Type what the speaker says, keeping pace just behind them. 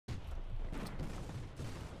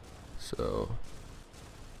So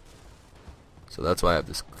that's why I have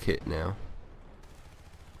this kit now.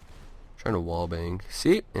 Trying to wallbang.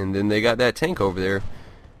 See? And then they got that tank over there.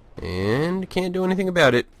 And can't do anything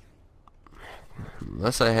about it.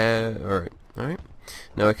 Unless I have... Alright. Alright.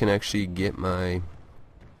 Now I can actually get my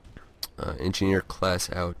engineer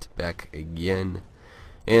class out back again.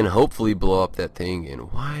 And hopefully blow up that thing.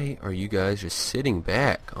 And why are you guys just sitting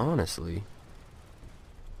back? Honestly.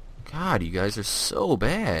 God, you guys are so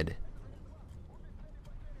bad.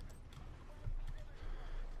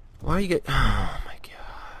 Why you get... Oh my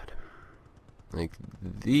god. Like,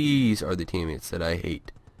 these are the teammates that I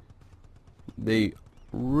hate. They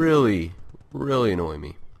really, really annoy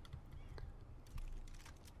me.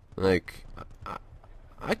 Like,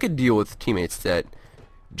 I could deal with teammates that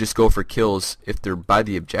just go for kills if they're by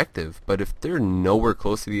the objective, but if they're nowhere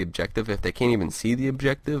close to the objective, if they can't even see the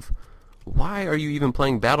objective, why are you even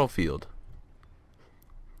playing Battlefield?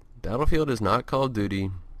 Battlefield is not Call of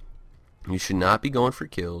Duty. You should not be going for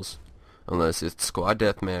kills unless it's squad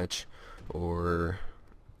deathmatch, or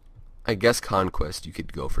I guess Conquest you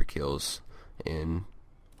could go for kills and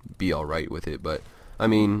be alright with it. But I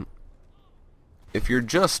mean, if you're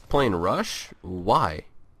just playing Rush, why?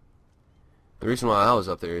 The reason why I was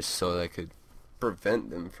up there is so that I could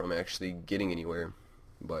prevent them from actually getting anywhere.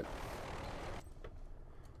 But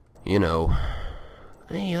you know,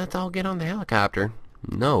 hey, let's all get on the helicopter.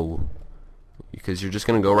 No. Because you're just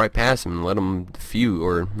going to go right past him and let him defuse,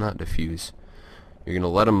 or not defuse. You're going to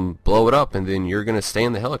let him blow it up, and then you're going to stay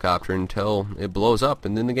in the helicopter until it blows up,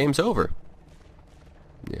 and then the game's over.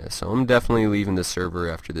 Yeah, so I'm definitely leaving the server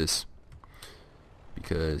after this.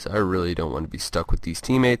 Because I really don't want to be stuck with these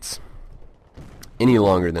teammates any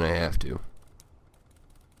longer than I have to.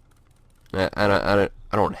 I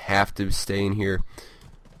don't have to stay in here,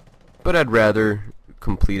 but I'd rather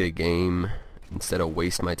complete a game instead of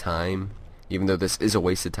waste my time. Even though this is a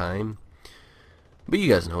waste of time. But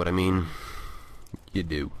you guys know what I mean. You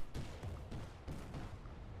do.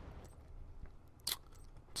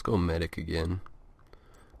 Let's go medic again.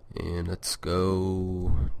 And let's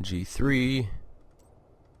go G3.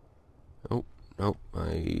 Oh, nope.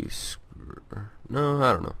 No,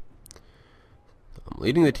 I don't know. I'm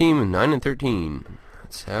leading the team in 9 and 13.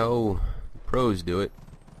 That's how pros do it.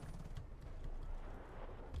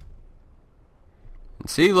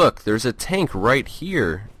 See, look, there's a tank right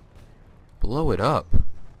here. Blow it up.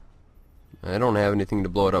 I don't have anything to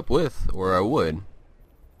blow it up with, or I would.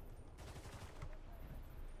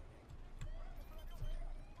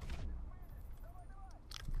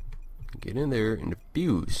 Get in there and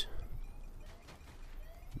defuse.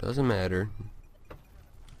 Doesn't matter.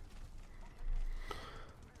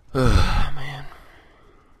 Man.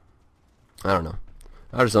 I don't know.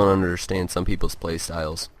 I just don't understand some people's play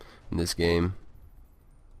styles in this game.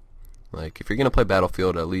 Like, if you're going to play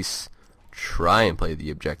Battlefield, at least try and play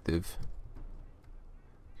the objective.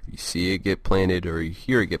 If you see it get planted or you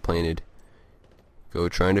hear it get planted, go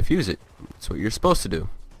try and defuse it. That's what you're supposed to do.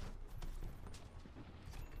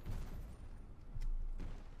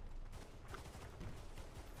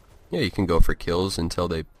 Yeah, you can go for kills until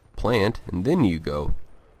they plant, and then you go.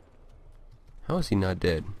 How is he not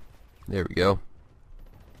dead? There we go.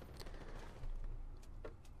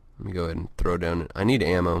 Let me go ahead and throw down... I need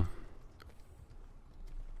ammo.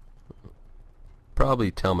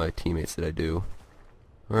 Probably tell my teammates that I do.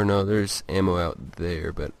 Or no, there's ammo out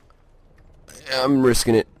there, but I'm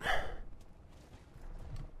risking it.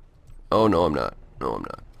 Oh, no, I'm not. No, I'm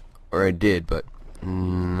not. Or I did, but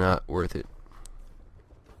not worth it.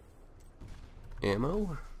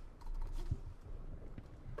 Ammo?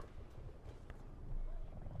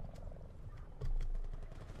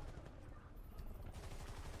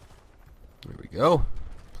 There we go.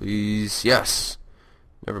 Please, yes.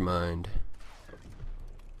 Never mind.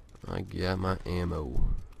 I got my ammo.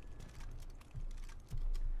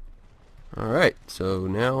 Alright, so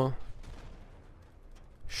now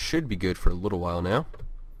should be good for a little while now.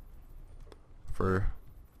 For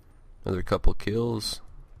another couple kills.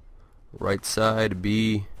 Right side,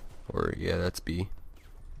 B. Or, yeah, that's B.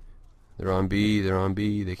 They're on B, they're on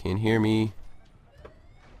B. They can't hear me.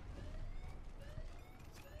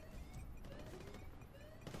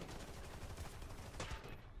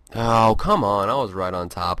 Oh, come on. I was right on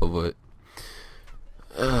top of it.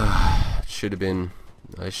 Should have been...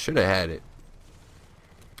 I should have had it.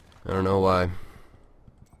 I don't know why.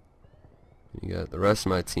 You got the rest of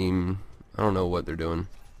my team. I don't know what they're doing.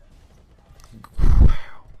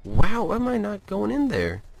 Wow, why am I not going in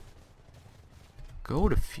there? Go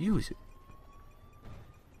defuse it.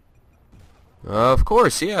 Of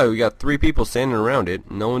course, yeah, we got 3 people standing around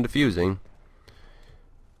it. No one defusing.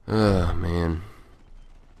 Ugh, man.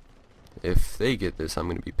 If they get this, I'm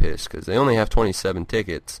gonna be pissed, because they only have 27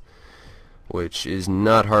 tickets, which is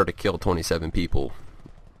not hard to kill 27 people.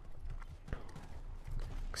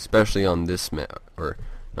 Especially on this map, or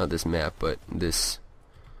not this map, but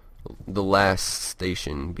the last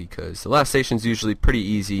station, because the last station's usually pretty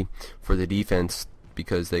easy for the defense,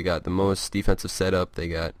 because they got the most defensive setup, they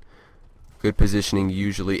got good positioning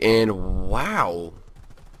usually, and wow!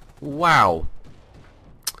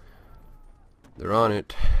 They're on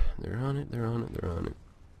it. They're on it.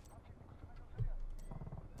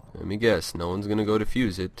 Let me guess, no one's gonna go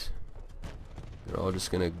defuse it. They're all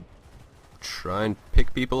just gonna try and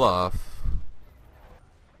pick people off.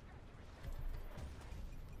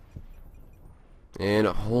 And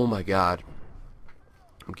oh my god,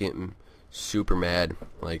 I'm getting super mad.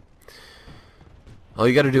 Like, all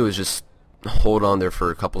you gotta do is just hold on there for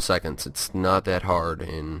a couple seconds. It's not that hard,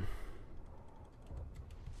 and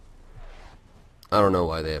I don't know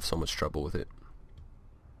why they have so much trouble with it.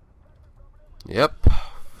 Yep.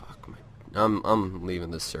 Fuck my, I'm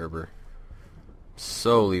leaving this server.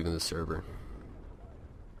 So leaving the server.